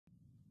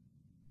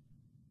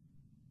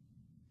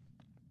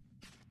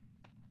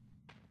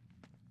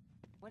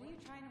What are you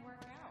trying to work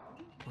out?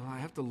 Well, I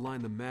have to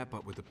line the map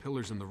up with the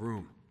pillars in the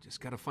room.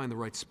 Just gotta find the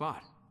right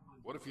spot.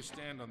 What if you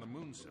stand on the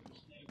moon symbol?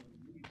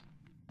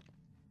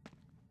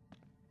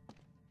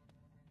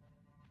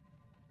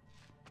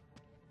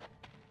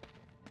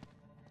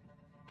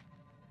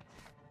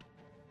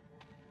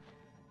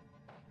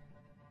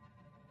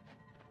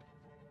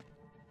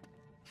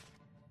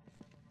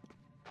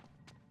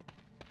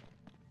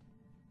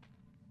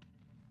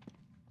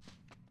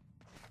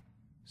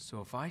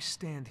 So if I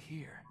stand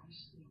here...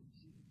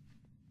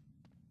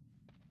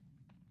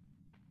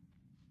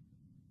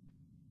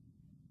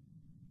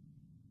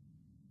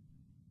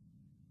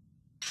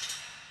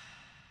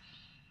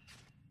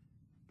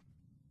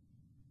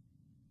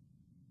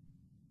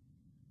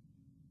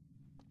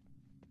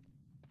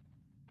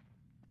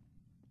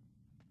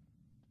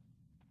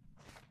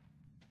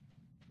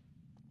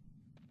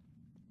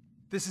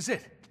 This is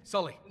it.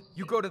 Sully,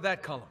 you go to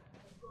that column.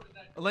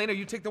 Elena,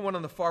 you take the one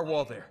on the far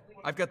wall there.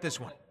 I've got this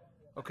one.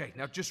 Okay,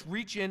 now just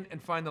reach in and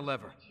find the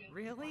lever.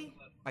 Really?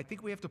 I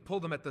think we have to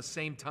pull them at the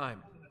same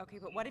time. Okay,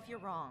 but what if you're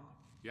wrong?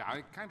 Yeah,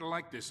 I kinda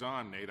like this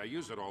on, Nate. I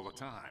use it all the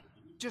time.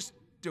 Just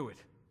do it.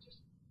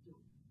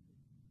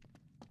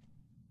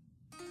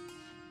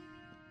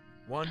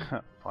 One,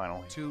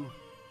 Finally. 2,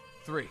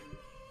 3.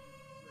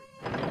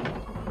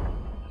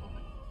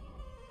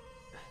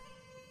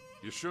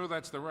 You sure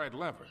that's the right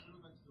lever?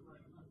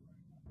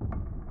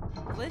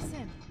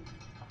 Listen.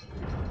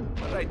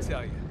 What'd I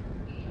tell you?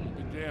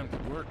 Be damned,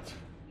 it worked.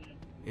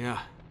 Yeah.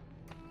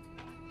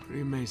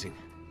 Pretty amazing.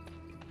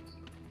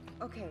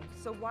 Okay,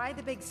 so why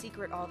the big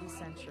secret all these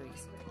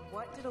centuries?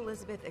 What did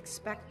Elizabeth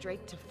expect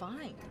Drake to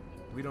find?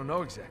 We don't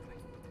know exactly.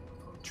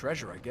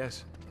 Treasure, I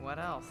guess. What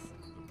else?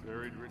 The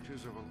buried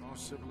riches of a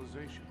lost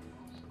civilization.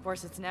 Of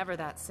course, it's never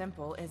that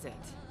simple, is it?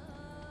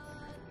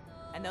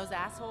 And those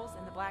assholes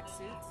in the black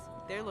suits,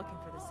 they're looking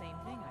for the same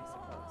thing, I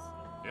suppose.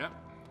 Yep,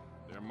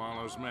 they're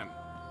Marlowe's men.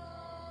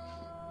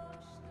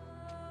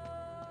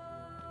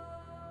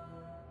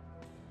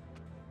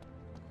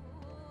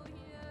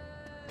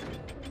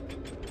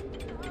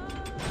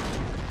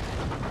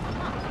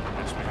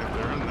 Guess we have to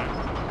earn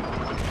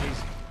that.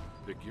 Easy.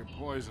 Pick your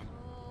poison.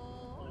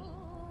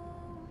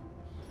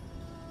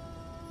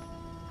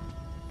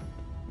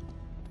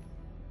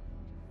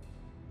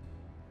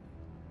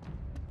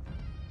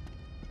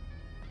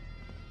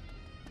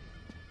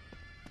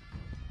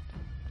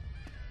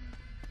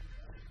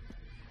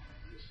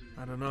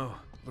 I don't know.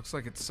 Looks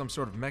like it's some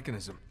sort of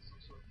mechanism.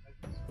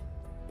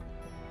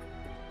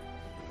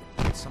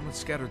 Someone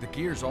scattered the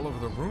gears all over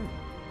the room.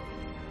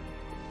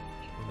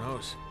 Who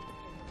knows?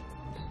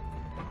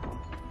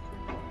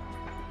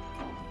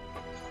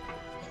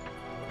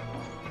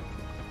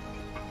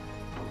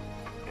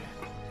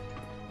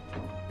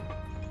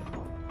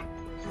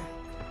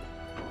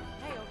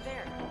 Hey, over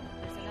there.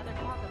 There's another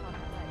clock up on the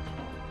ledge.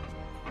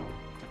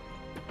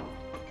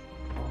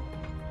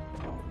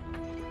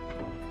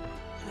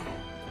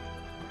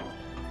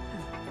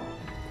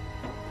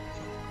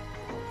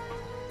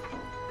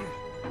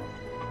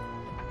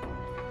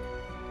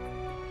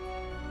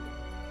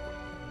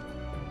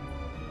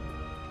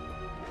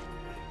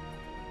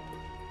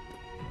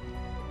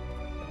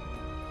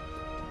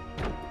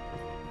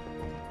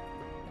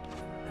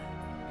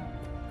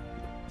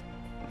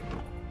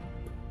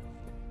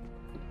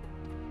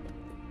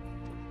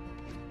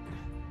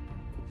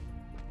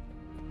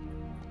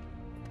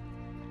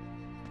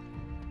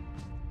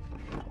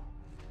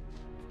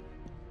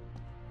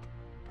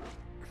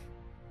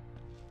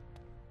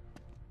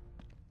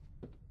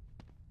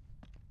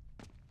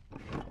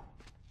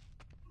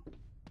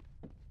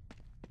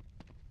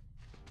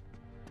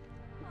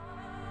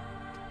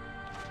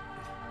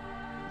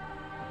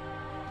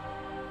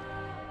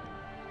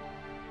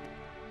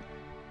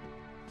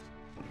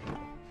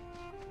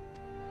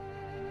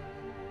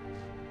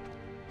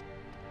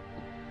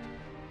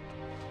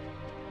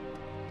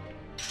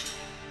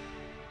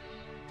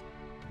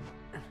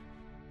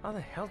 How the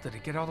hell did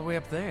it get all the way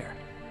up there?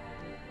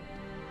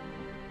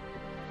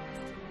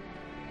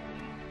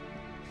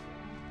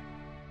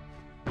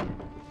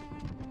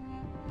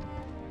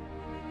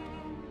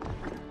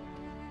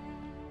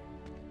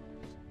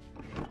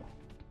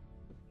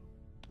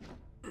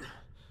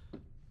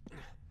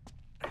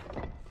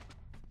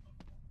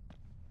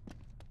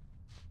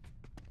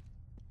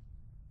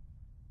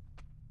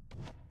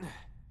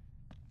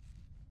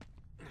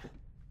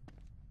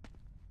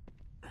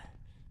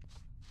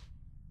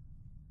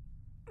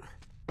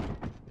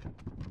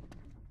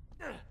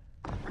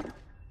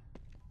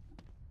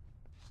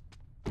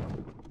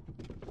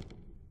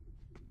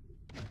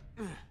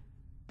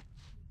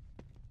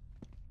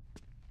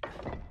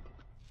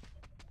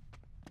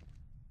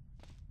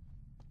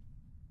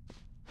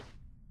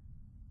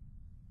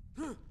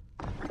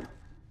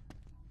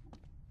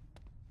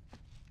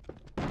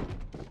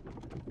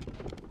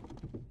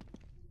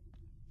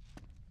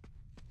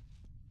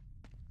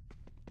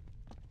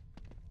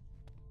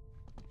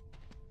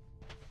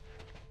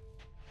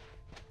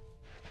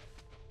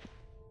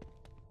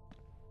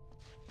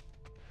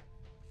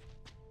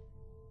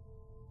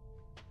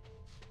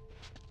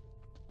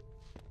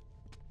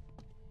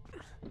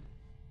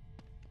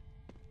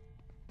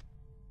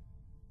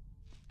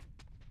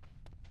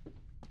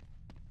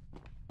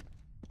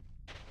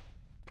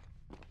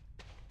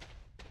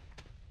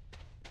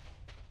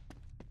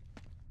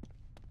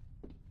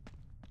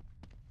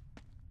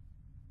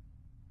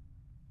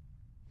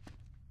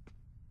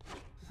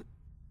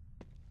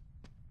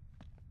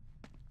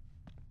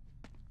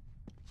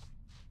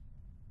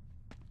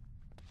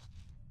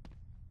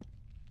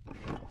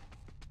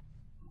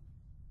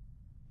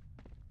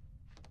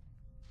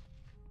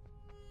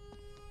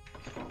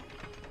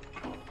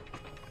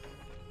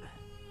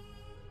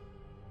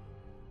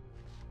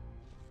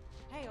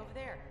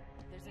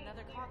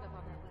 cog up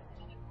on that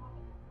ledge.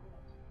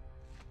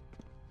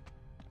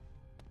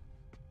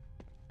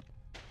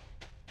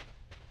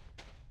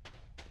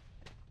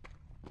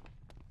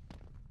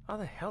 How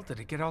the hell did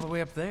it get all the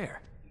way up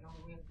there?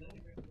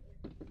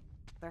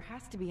 There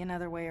has to be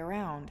another way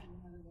around.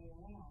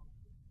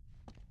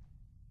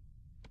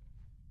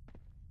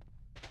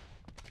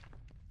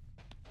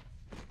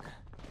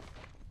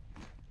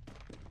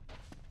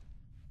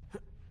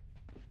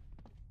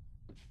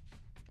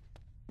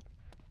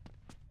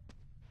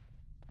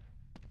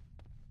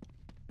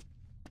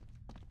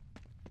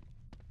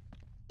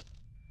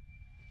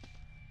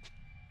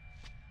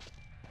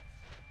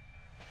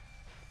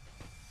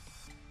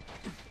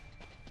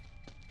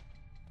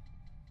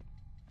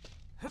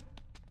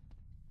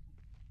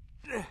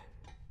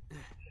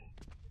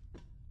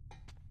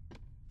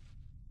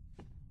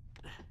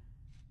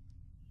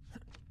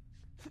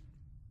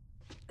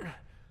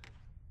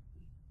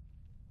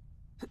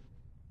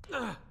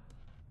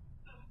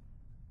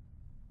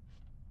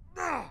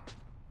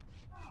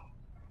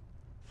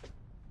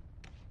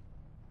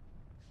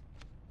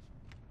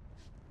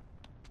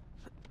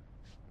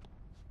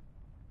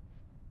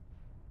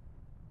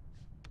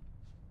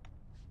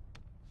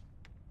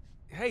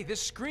 Hey,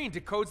 this screen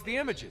decodes the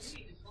images.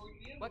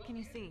 What can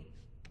you see?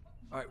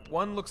 Alright,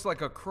 one looks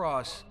like a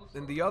cross,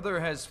 and the other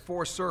has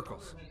 4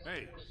 circles.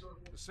 Hey,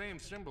 the same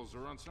symbols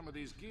are on some of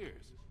these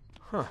gears.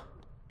 Huh.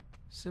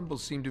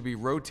 Symbols seem to be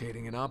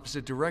rotating in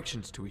opposite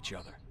directions to each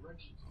other.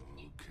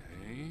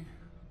 Okay.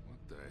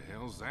 What the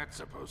hell's that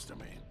supposed to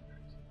mean?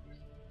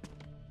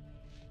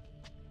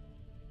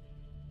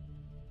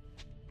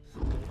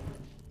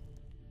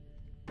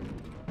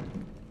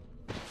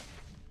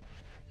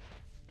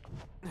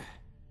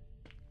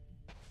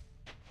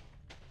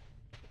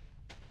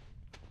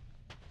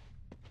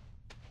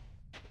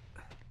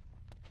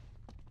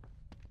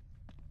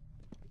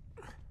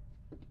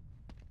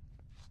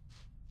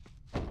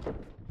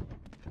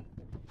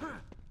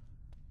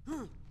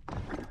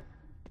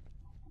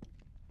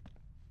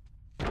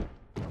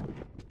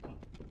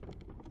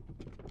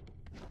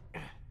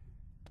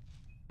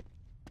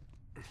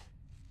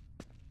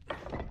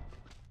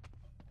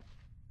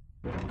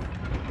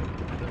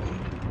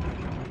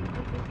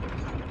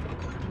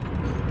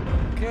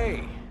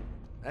 Okay,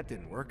 that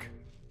didn't work.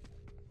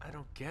 I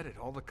don't get it.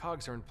 All the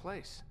cogs are in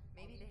place.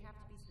 Maybe they have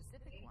to be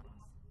specific ones.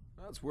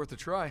 Well, it's worth a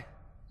try.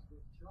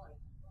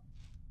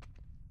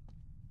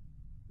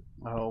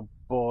 Oh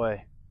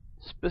boy.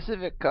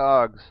 Specific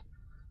cogs.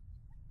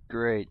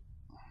 Great.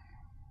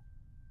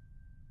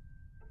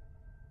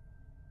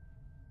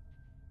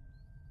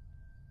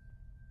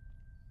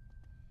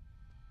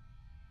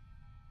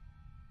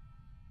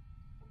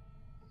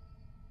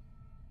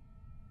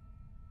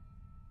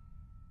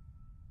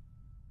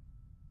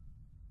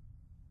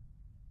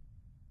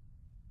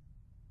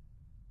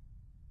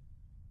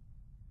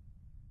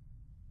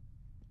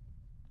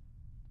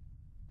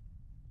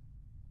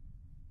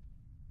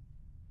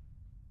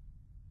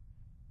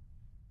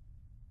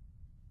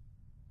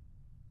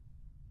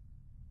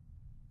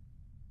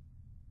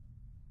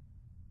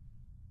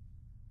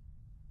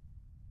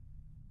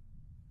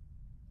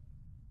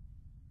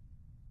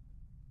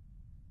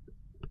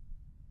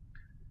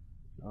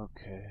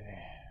 Okay.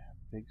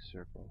 Big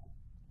circle.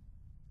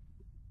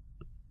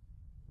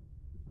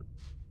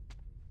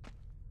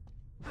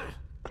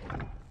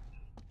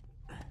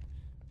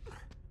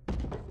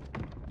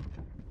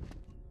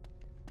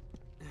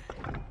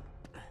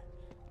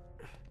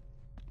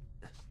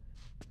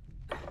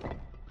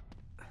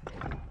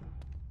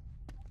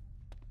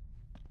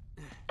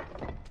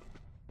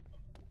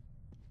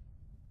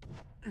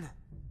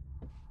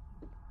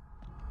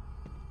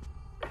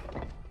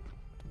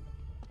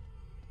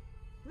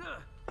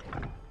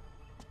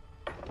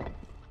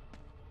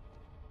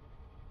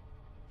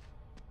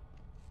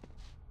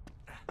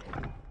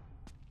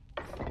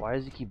 Why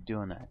does he keep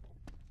doing that?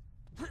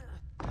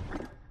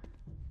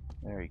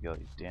 There you go,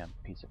 you damn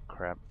piece of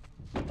crap.